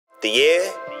The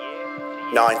year,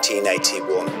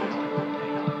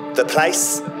 1981. The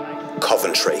place,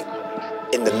 Coventry,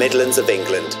 in the Midlands of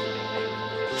England.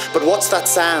 But what's that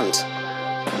sound?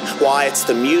 Why, it's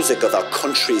the music of our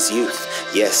country's youth.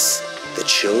 Yes, the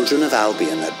children of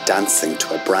Albion are dancing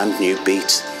to a brand new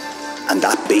beat. And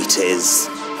that beat is...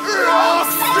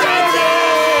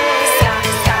 Rocksteady!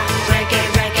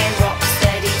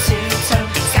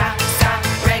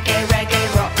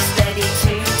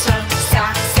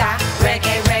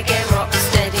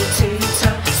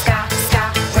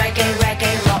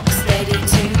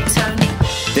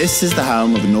 This is the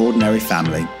home of an ordinary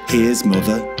family. Here's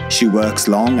mother. She works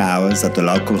long hours at the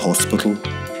local hospital.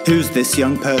 Who's this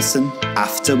young person?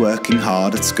 After working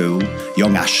hard at school,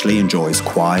 young Ashley enjoys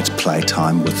quiet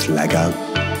playtime with Lego.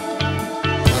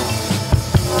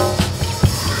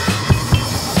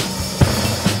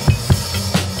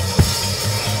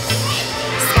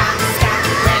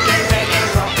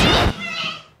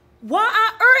 What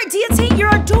on earth do you think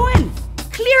you're doing?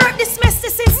 Clear up this mess,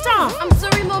 sister. I'm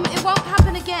sorry, Mum, it won't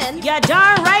happen again. You're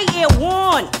darn right it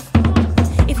won't.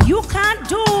 If you can't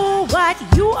do what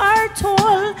you are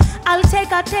told, I'll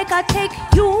take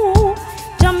you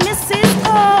to Mrs.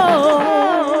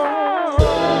 O.